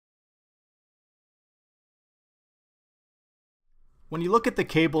When you look at the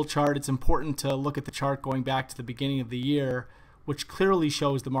cable chart, it's important to look at the chart going back to the beginning of the year, which clearly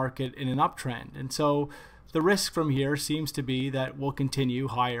shows the market in an uptrend. And so the risk from here seems to be that we'll continue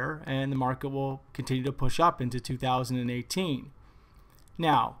higher and the market will continue to push up into 2018.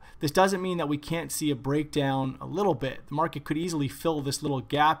 Now, this doesn't mean that we can't see a breakdown a little bit. The market could easily fill this little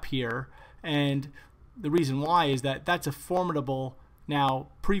gap here, and the reason why is that that's a formidable now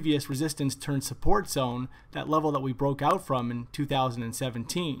previous resistance turned support zone, that level that we broke out from in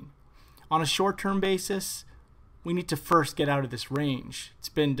 2017. On a short-term basis, we need to first get out of this range. It's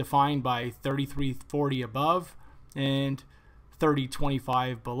been defined by 33.40 above and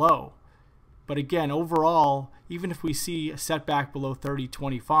 30.25 below. But again, overall, even if we see a setback below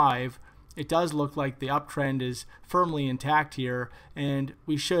 30.25, it does look like the uptrend is firmly intact here, and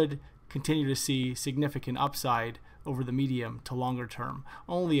we should continue to see significant upside over the medium to longer term.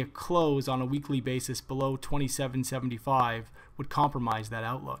 Only a close on a weekly basis below 27.75 would compromise that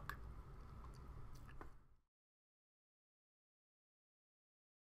outlook.